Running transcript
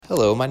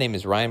Hello, my name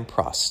is Ryan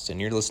Prost,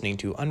 and you're listening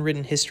to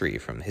Unwritten History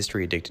from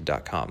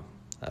HistoryAddicted.com,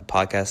 a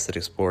podcast that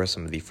explores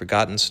some of the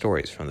forgotten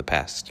stories from the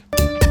past.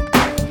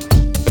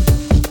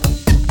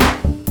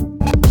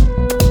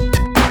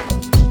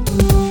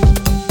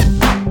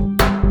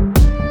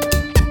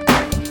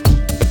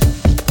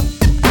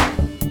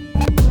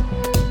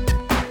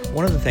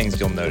 One of the things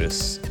you'll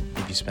notice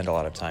if you spend a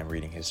lot of time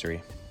reading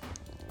history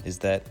is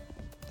that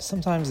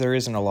sometimes there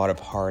isn't a lot of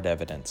hard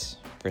evidence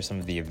for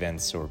some of the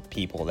events or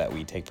people that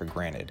we take for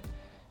granted.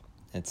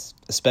 It's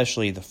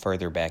especially the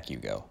further back you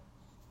go.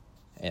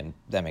 And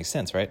that makes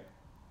sense, right?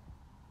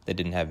 They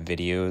didn't have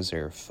videos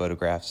or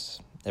photographs.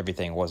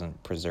 Everything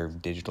wasn't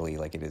preserved digitally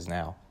like it is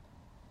now.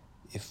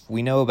 If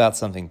we know about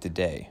something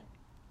today,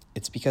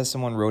 it's because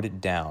someone wrote it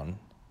down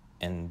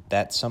and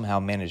that somehow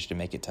managed to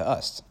make it to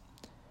us.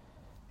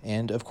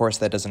 And of course,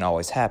 that doesn't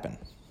always happen.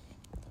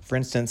 For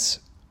instance,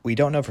 we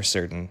don't know for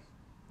certain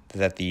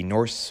that the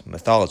Norse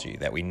mythology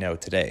that we know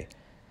today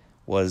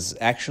was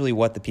actually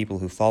what the people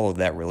who followed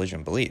that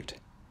religion believed.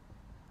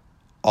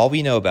 All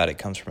we know about it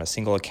comes from a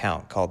single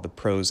account called the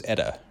Prose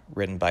Edda,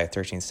 written by a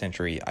 13th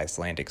century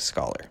Icelandic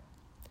scholar.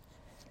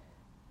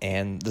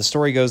 And the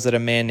story goes that a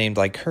man named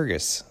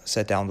Lycurgus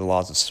set down the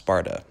laws of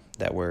Sparta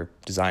that were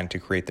designed to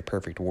create the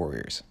perfect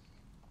warriors.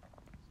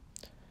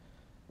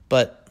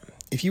 But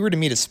if you were to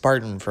meet a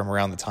Spartan from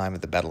around the time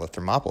of the Battle of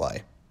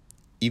Thermopylae,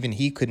 even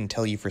he couldn't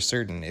tell you for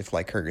certain if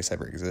Lycurgus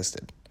ever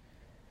existed.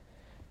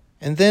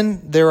 And then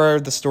there are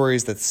the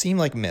stories that seem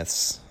like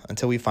myths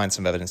until we find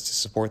some evidence to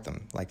support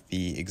them, like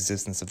the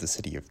existence of the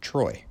city of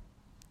Troy.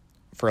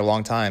 For a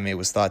long time, it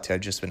was thought to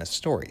have just been a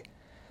story,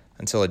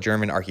 until a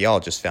German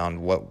archaeologist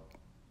found what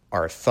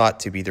are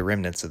thought to be the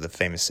remnants of the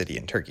famous city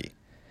in Turkey.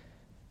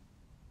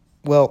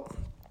 Well,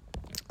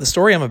 the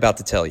story I'm about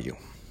to tell you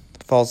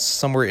falls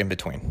somewhere in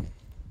between.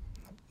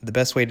 The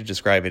best way to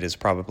describe it is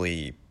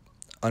probably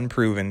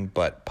unproven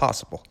but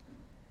possible.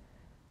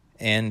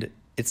 And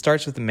it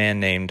starts with a man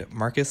named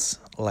Marcus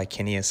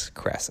Licinius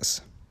Crassus.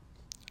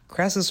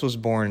 Crassus was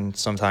born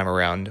sometime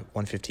around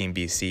 115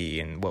 BC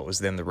in what was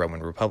then the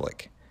Roman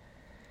Republic.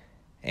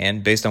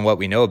 And based on what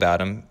we know about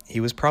him,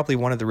 he was probably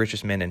one of the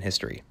richest men in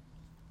history.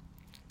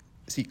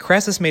 See,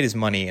 Crassus made his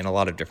money in a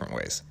lot of different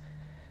ways,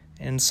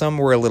 and some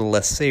were a little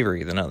less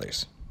savory than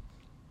others.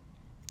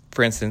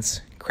 For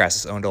instance,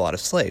 Crassus owned a lot of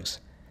slaves,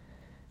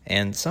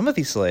 and some of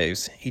these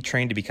slaves he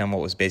trained to become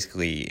what was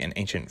basically an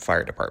ancient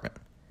fire department.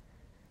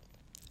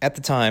 At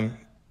the time,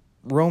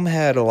 Rome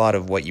had a lot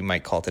of what you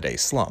might call today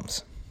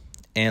slums,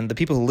 and the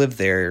people who lived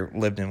there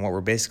lived in what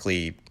were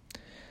basically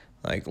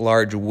like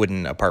large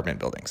wooden apartment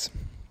buildings.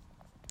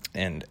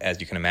 And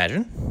as you can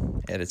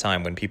imagine, at a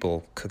time when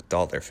people cooked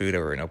all their food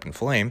over an open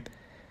flame,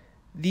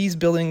 these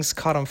buildings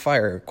caught on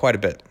fire quite a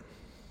bit.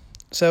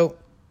 So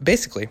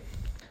basically,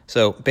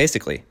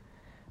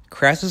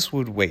 Crassus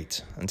would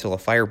wait until a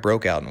fire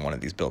broke out in one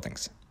of these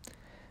buildings.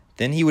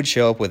 Then he would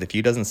show up with a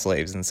few dozen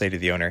slaves and say to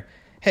the owner,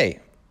 "Hey,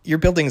 your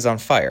building is on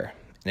fire.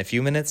 In a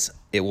few minutes,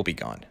 it will be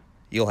gone.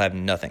 You'll have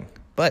nothing.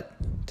 But,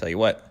 tell you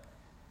what,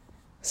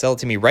 sell it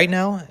to me right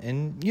now,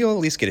 and you'll at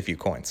least get a few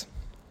coins."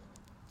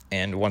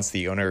 And once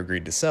the owner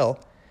agreed to sell,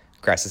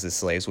 Crassus'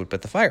 slaves would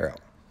put the fire out.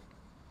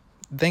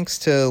 Thanks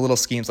to little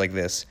schemes like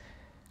this,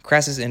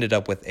 Crassus ended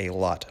up with a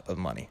lot of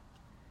money.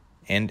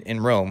 And in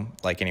Rome,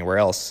 like anywhere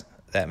else,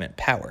 that meant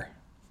power.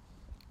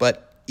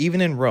 But even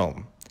in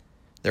Rome,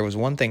 there was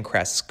one thing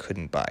Crassus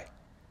couldn't buy: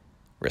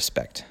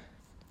 respect.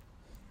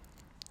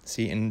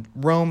 See, in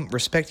Rome,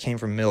 respect came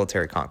from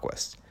military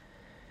conquest,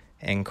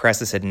 and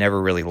Crassus had never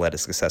really led a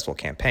successful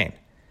campaign.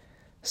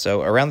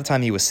 So around the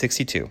time he was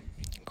 62,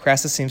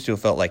 Crassus seems to have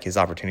felt like his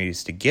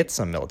opportunities to get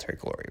some military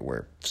glory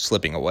were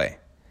slipping away.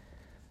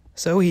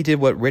 So he did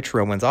what rich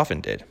Romans often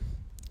did.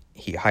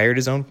 He hired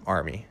his own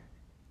army,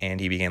 and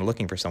he began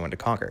looking for someone to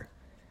conquer.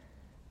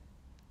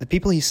 The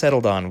people he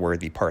settled on were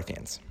the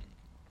Parthians.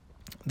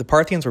 The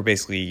Parthians were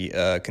basically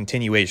a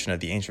continuation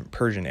of the ancient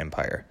Persian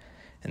Empire,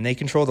 and they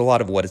controlled a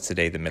lot of what is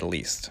today the Middle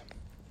East.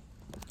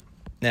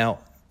 Now,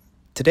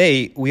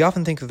 today, we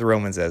often think of the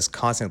Romans as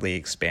constantly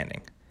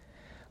expanding,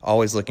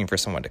 always looking for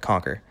someone to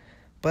conquer,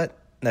 but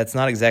that's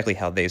not exactly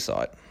how they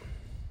saw it.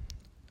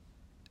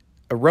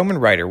 A Roman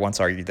writer once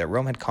argued that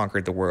Rome had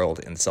conquered the world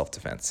in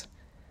self-defense.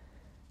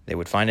 They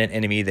would find an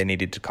enemy they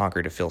needed to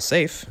conquer to feel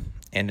safe,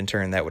 and in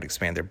turn that would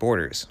expand their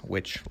borders,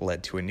 which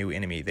led to a new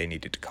enemy they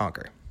needed to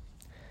conquer.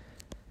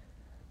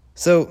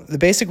 So the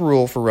basic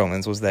rule for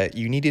Romans was that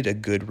you needed a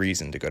good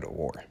reason to go to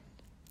war.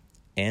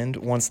 And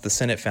once the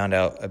Senate found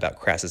out about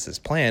Crassus'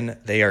 plan,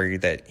 they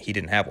argued that he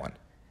didn't have one,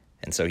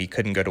 and so he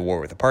couldn't go to war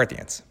with the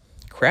Parthians.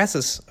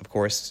 Crassus, of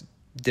course,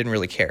 didn't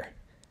really care,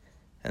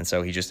 and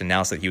so he just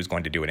announced that he was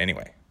going to do it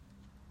anyway.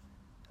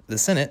 The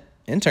Senate,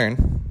 in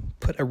turn,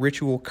 put a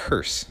ritual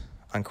curse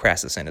on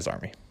Crassus and his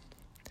army.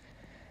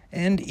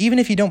 And even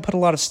if you don't put a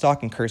lot of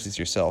stock in curses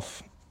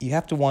yourself, you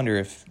have to wonder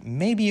if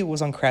maybe it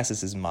was on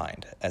Crassus'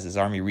 mind as his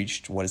army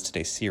reached what is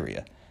today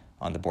Syria,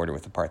 on the border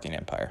with the Parthian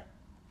Empire.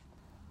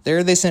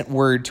 There they sent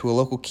word to a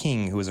local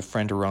king who was a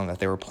friend to Rome that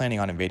they were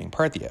planning on invading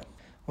Parthia.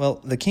 Well,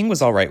 the king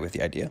was all right with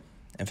the idea,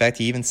 In fact,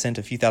 he even sent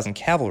a few thousand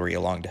cavalry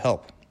along to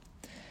help.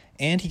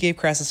 And he gave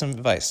Crassus some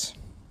advice.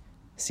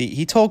 See,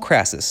 he told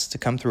Crassus to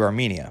come through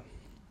Armenia.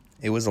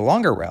 It was a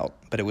longer route,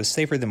 but it was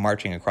safer than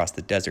marching across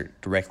the desert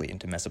directly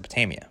into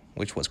Mesopotamia,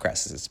 which was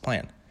Crassus's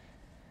plan.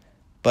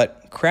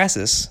 But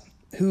Crassus,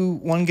 who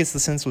one gets the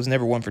sense was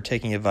never one for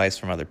taking advice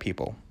from other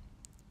people,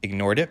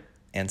 ignored it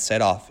and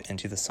set off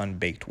into the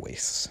sun-baked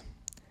wastes.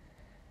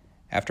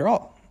 After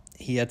all,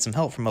 he had some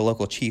help from a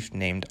local chief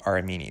named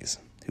Aramenes,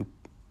 who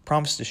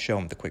promised to show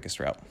him the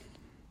quickest route.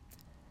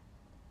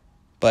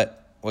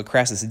 But what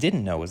Crassus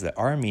didn't know was that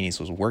Aramenes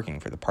was working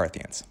for the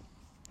Parthians.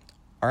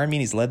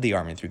 Aramenes led the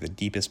army through the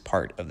deepest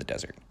part of the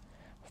desert,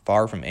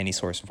 far from any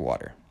source of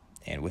water,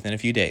 and within a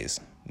few days,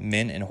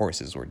 men and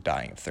horses were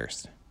dying of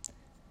thirst.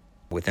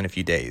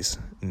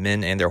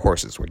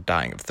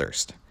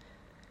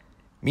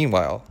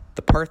 Meanwhile,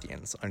 the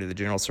Parthians, under the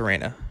general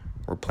Surena,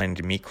 were planning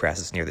to meet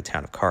Crassus near the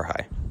town of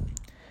Carrhae.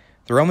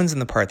 The Romans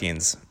and the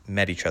Parthians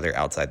met each other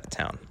outside the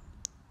town.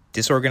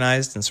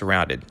 Disorganized and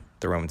surrounded,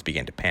 the Romans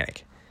began to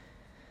panic.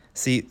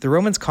 See, the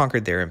Romans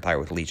conquered their empire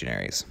with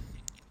legionaries.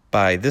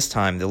 By this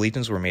time, the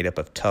legions were made up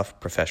of tough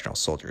professional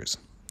soldiers.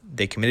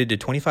 They committed to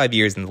 25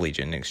 years in the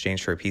legion in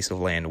exchange for a piece of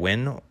land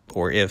when,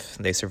 or if,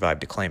 they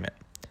survived to claim it.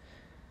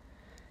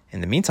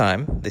 In the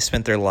meantime, they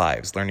spent their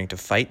lives learning to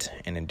fight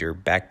and endure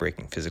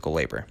backbreaking physical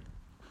labor.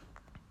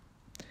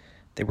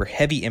 They were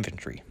heavy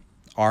infantry,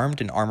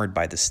 armed and armored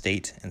by the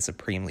state and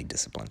supremely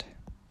disciplined.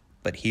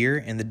 But here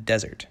in the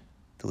desert,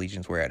 the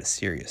legions were at a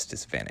serious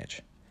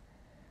disadvantage.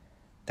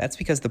 That's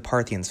because the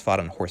Parthians fought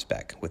on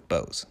horseback with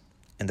bows,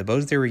 and the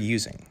bows they were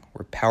using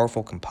were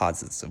powerful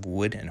composites of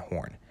wood and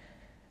horn.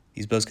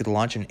 These bows could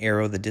launch an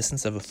arrow the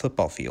distance of a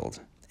football field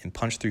and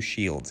punch through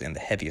shields and the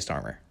heaviest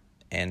armor,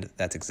 and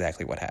that's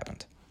exactly what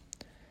happened.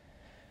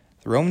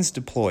 The Romans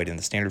deployed in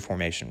the standard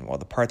formation while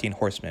the Parthian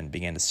horsemen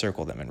began to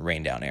circle them and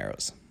rain down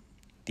arrows.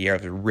 The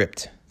arrows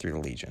ripped through the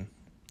legion.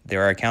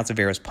 There are accounts of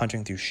arrows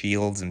punching through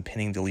shields and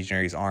pinning the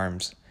legionaries'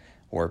 arms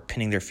or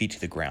pinning their feet to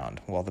the ground,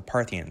 while the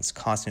Parthians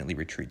constantly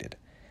retreated.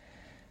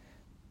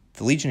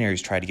 The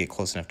legionaries tried to get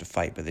close enough to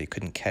fight, but they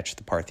couldn't catch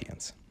the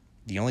Parthians.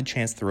 The only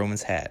chance the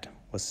Romans had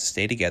was to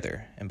stay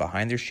together and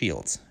behind their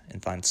shields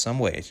and find some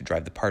way to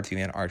drive the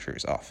Parthian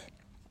archers off.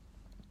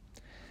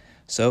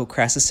 So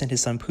Crassus sent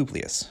his son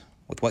Publius,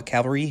 with what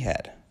cavalry he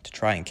had, to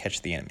try and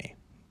catch the enemy.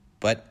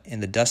 But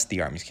in the dust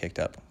the armies kicked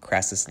up,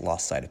 Crassus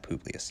lost sight of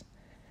Publius.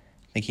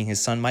 Thinking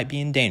his son might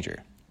be in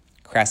danger,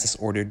 Crassus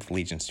ordered the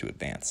legions to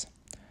advance.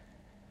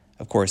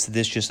 Of course,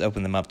 this just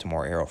opened them up to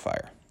more arrow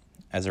fire.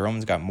 As the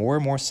Romans got more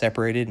and more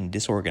separated and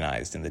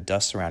disorganized in the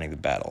dust surrounding the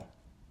battle,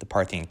 the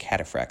Parthian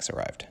cataphracts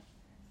arrived.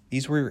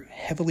 These were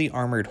heavily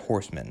armored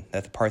horsemen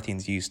that the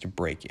Parthians used to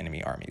break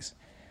enemy armies,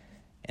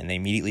 and they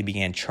immediately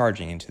began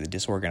charging into the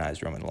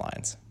disorganized Roman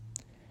lines.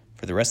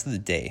 For the rest of the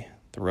day,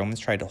 the Romans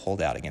tried to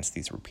hold out against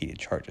these repeated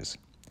charges.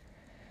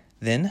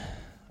 Then,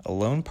 a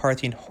lone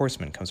Parthian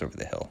horseman comes over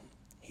the hill.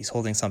 He's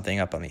holding something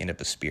up on the end of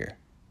a spear.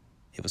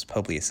 It was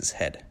Publius's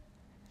head.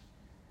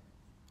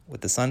 With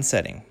the sun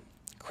setting,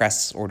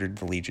 Crassus ordered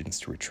the legions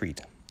to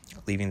retreat,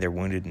 leaving their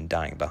wounded and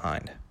dying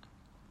behind.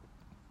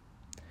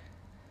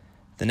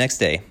 The next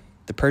day,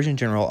 the Persian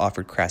general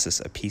offered Crassus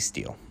a peace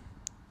deal.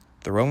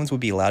 The Romans would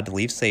be allowed to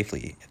leave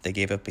safely if they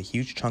gave up a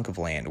huge chunk of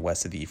land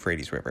west of the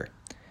Euphrates River.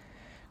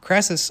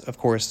 Crassus, of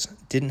course,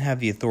 didn't have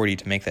the authority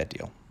to make that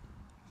deal.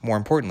 More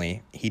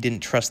importantly, he didn't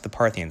trust the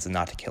Parthians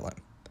not to kill him.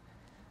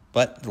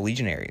 But the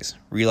legionaries,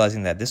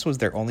 realizing that this was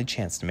their only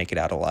chance to make it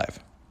out alive,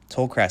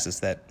 told Crassus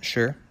that,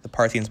 sure, the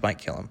Parthians might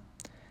kill him,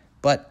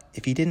 but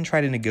if he didn't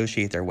try to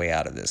negotiate their way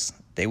out of this,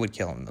 they would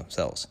kill him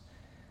themselves.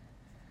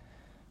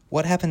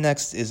 What happened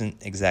next isn't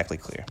exactly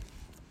clear.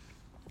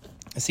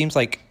 It seems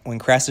like when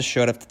Crassus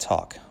showed up to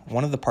talk,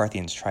 one of the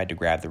Parthians tried to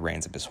grab the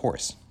reins of his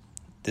horse.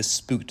 This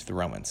spooked the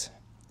Romans.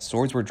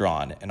 Swords were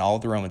drawn, and all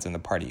of the Romans in the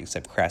party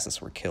except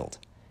Crassus were killed.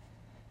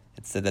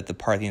 It said that the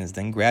Parthians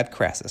then grabbed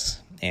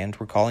Crassus, and,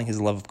 recalling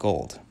his love of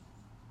gold,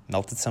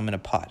 melted some in a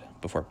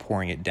pot before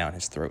pouring it down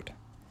his throat.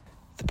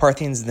 The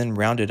Parthians then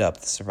rounded up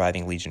the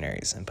surviving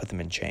legionaries and put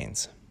them in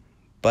chains.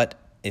 But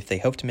if they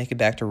hoped to make it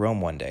back to Rome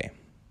one day,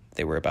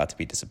 they were about to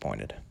be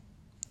disappointed.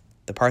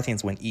 The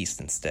Parthians went east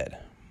instead,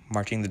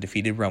 marching the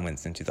defeated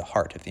Romans into the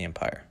heart of the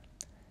empire.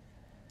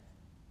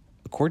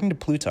 According to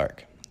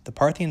Plutarch, the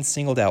Parthians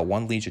singled out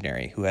one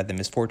legionary who had the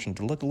misfortune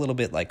to look a little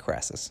bit like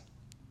Crassus.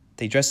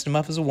 They dressed him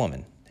up as a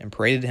woman and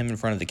paraded him in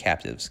front of the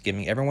captives,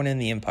 giving everyone in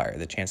the empire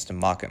the chance to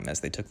mock him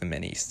as they took the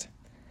men east.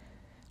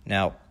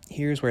 Now,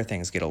 here's where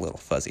things get a little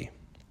fuzzy.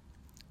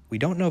 We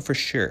don't know for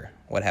sure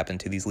what happened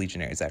to these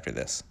legionaries after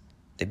this.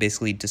 They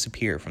basically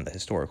disappear from the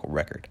historical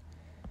record,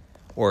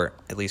 or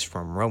at least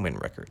from Roman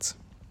records.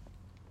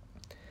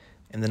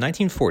 In the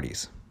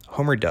 1940s,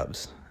 Homer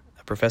Dubs,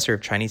 a professor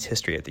of Chinese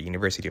history at the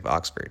University of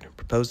Oxford,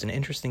 proposed an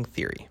interesting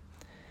theory.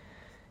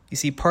 You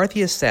see,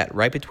 Parthia sat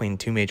right between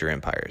two major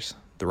empires,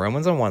 the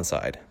Romans on one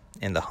side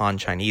and the Han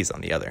Chinese on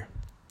the other.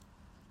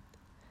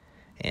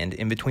 And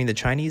in between the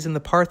Chinese and the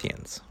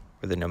Parthians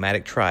were the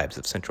nomadic tribes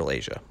of Central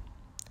Asia.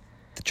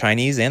 The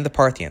Chinese and the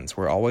Parthians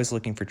were always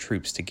looking for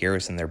troops to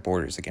garrison their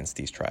borders against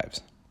these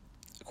tribes.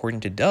 According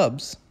to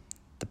Dubs,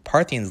 the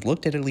Parthians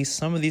looked at least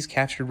some of these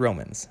captured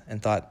Romans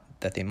and thought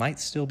that they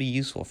might still be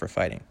useful for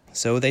fighting.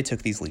 So they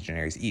took these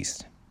legionaries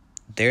east.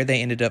 There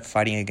they ended up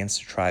fighting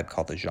against a tribe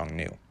called the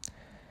Xiongnu.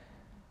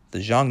 The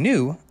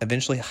Xiongnu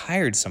eventually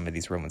hired some of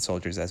these Roman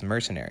soldiers as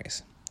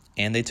mercenaries,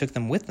 and they took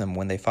them with them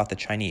when they fought the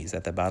Chinese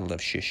at the Battle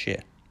of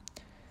Shixi.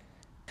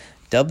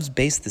 Dubs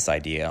based this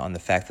idea on the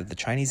fact that the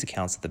Chinese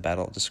accounts of the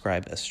battle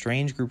describe a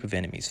strange group of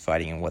enemies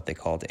fighting in what they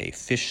called a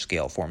fish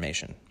scale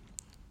formation,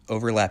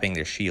 overlapping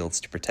their shields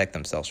to protect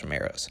themselves from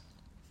arrows.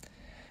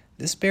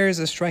 This bears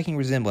a striking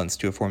resemblance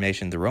to a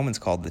formation the Romans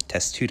called the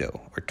testudo,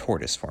 or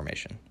tortoise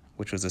formation,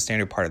 which was a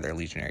standard part of their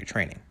legionary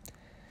training.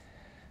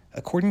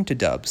 According to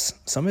Dubs,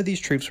 some of these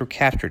troops were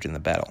captured in the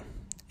battle,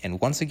 and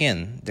once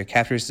again, their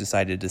captors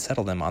decided to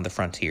settle them on the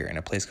frontier in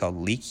a place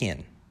called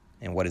Liqian,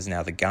 in what is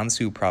now the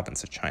Gansu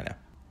province of China.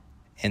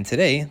 And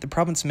today, the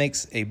province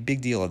makes a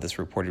big deal of this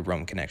reported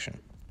Roman connection.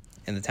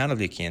 In the town of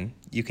Liqian,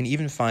 you can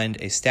even find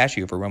a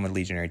statue of a Roman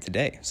legionary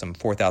today, some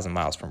 4,000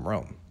 miles from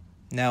Rome.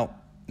 Now,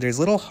 there's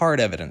little hard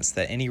evidence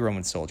that any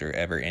Roman soldier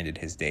ever ended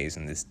his days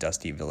in this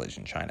dusty village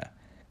in China,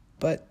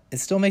 but it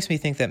still makes me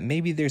think that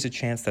maybe there's a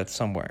chance that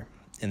somewhere,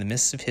 in the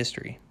midst of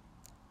history,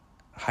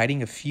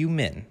 hiding a few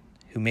men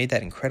who made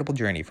that incredible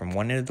journey from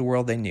one end of the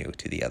world they knew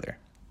to the other.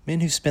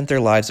 Men who spent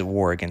their lives at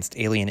war against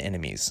alien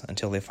enemies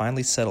until they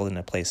finally settled in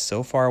a place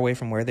so far away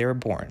from where they were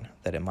born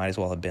that it might as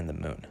well have been the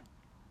moon.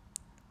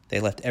 They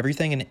left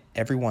everything and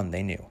everyone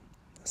they knew,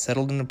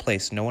 settled in a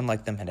place no one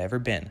like them had ever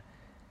been,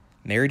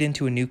 married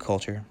into a new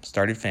culture,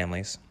 started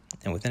families,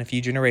 and within a few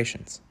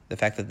generations, the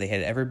fact that they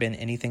had ever been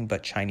anything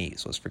but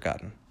Chinese was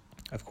forgotten.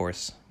 Of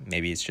course,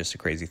 maybe it's just a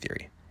crazy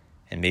theory,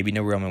 and maybe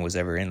no Roman was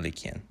ever in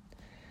Liqian.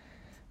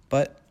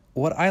 But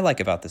what I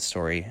like about this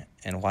story,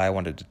 and why I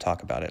wanted to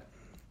talk about it,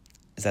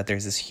 is that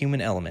there's this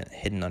human element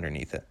hidden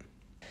underneath it.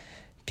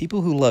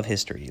 People who love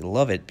history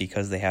love it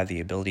because they have the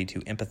ability to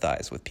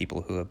empathize with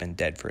people who have been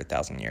dead for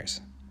 1,000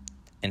 years.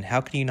 And how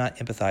can you not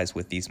empathize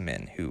with these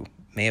men who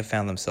may have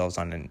found themselves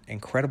on an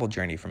incredible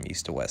journey from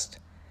east to west,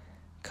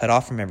 cut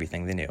off from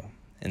everything they knew,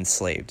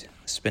 enslaved,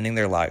 spending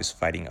their lives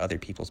fighting other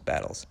people's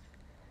battles?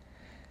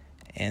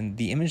 And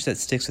the image that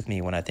sticks with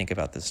me when I think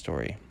about this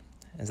story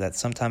is that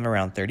sometime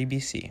around 30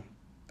 BC,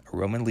 a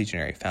Roman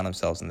legionary found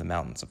themselves in the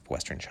mountains of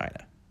western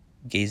China,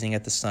 gazing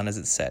at the sun as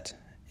it set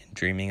and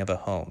dreaming of a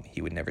home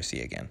he would never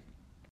see again.